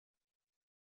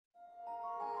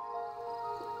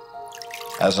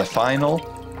As a final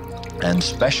and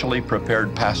specially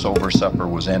prepared Passover supper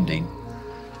was ending,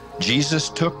 Jesus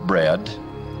took bread,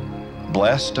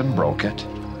 blessed and broke it,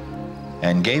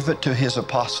 and gave it to his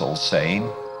apostles, saying,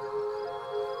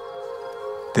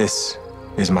 "This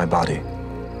is my body,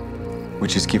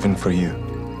 which is given for you.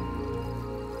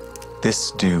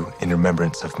 This do in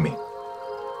remembrance of me."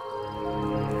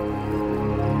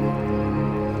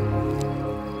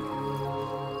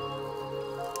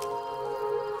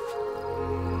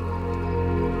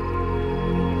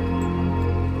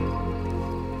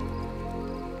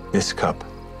 This cup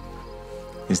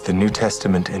is the New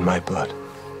Testament in my blood,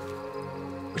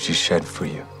 which is shed for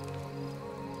you.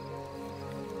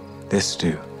 This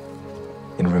do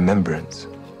in remembrance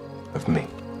of me.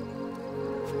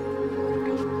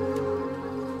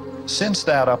 Since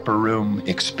that upper room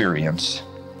experience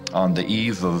on the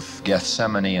eve of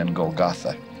Gethsemane and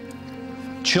Golgotha,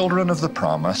 children of the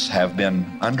promise have been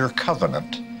under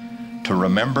covenant to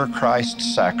remember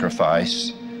Christ's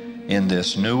sacrifice in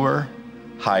this newer,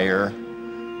 higher,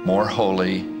 more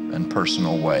holy and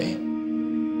personal way.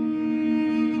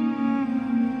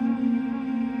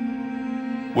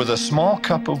 With a small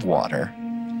cup of water,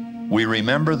 we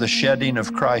remember the shedding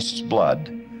of Christ's blood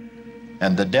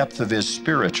and the depth of his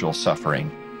spiritual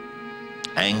suffering,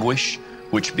 anguish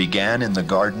which began in the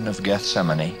Garden of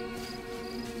Gethsemane.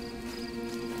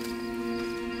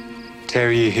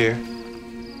 Tarry ye here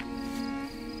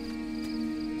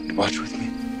and watch with me.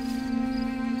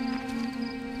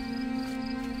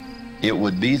 It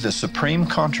would be the supreme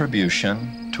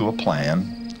contribution to a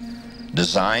plan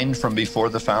designed from before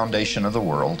the foundation of the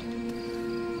world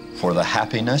for the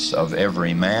happiness of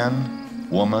every man,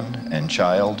 woman, and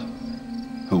child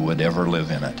who would ever live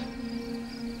in it.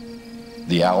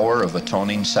 The hour of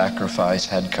atoning sacrifice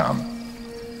had come.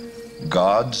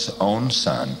 God's own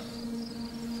Son,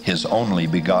 his only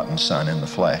begotten Son in the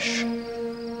flesh,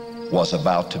 was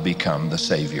about to become the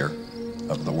Savior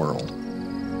of the world.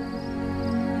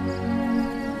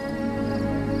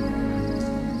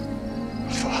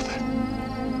 Father,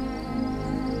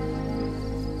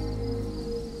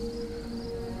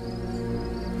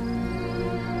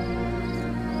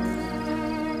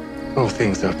 all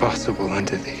things are possible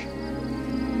unto thee.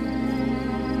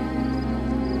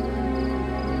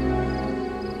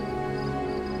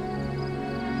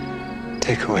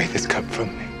 Take away this cup from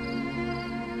me.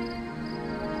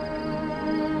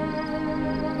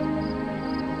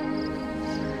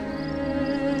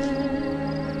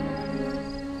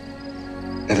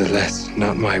 Nevertheless,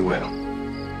 not my will,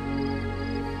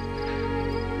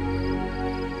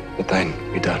 but thine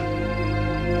be done.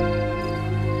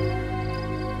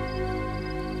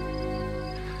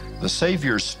 The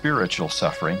Savior's spiritual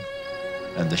suffering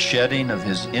and the shedding of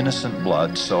his innocent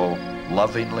blood so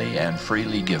lovingly and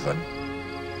freely given,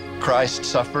 Christ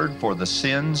suffered for the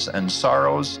sins and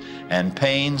sorrows and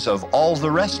pains of all the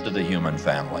rest of the human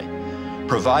family,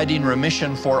 providing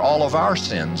remission for all of our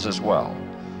sins as well,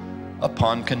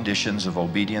 upon conditions of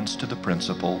obedience to the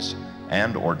principles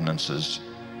and ordinances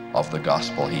of the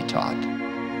gospel he taught.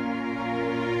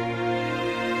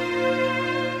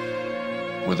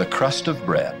 With a crust of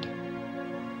bread,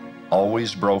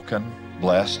 always broken,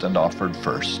 blessed, and offered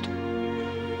first,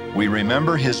 we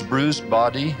remember his bruised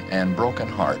body and broken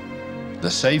heart.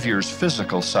 The Savior's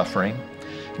physical suffering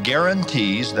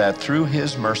guarantees that through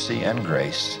his mercy and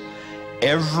grace,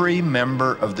 every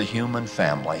member of the human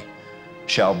family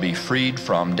shall be freed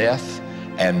from death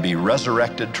and be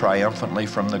resurrected triumphantly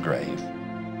from the grave.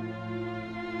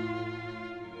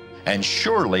 And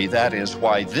surely that is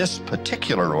why this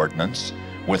particular ordinance,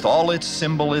 with all its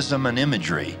symbolism and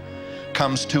imagery,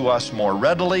 comes to us more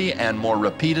readily and more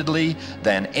repeatedly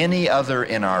than any other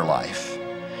in our life.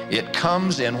 It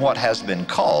comes in what has been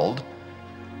called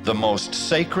the most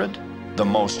sacred, the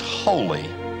most holy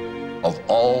of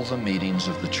all the meetings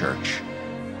of the church.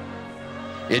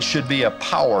 It should be a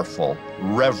powerful,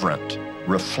 reverent,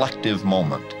 reflective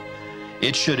moment.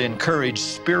 It should encourage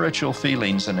spiritual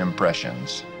feelings and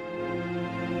impressions.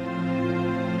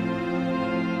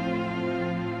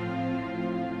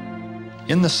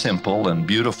 In the simple and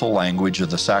beautiful language of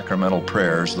the sacramental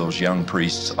prayers those young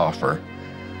priests offer,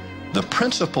 the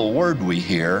principal word we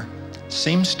hear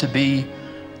seems to be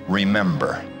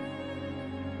remember.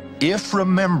 If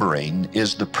remembering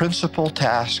is the principal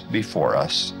task before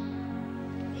us,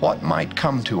 what might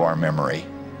come to our memory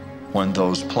when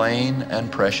those plain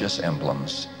and precious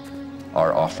emblems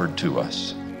are offered to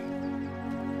us?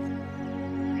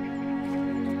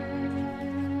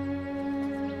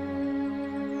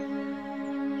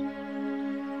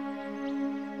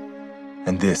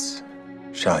 And this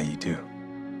shall ye do,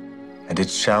 And it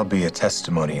shall be a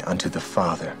testimony unto the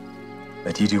Father,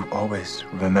 that ye do always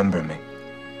remember me.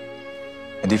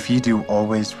 And if ye do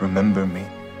always remember me,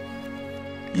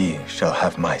 ye shall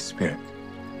have my Spirit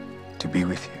to be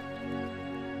with you.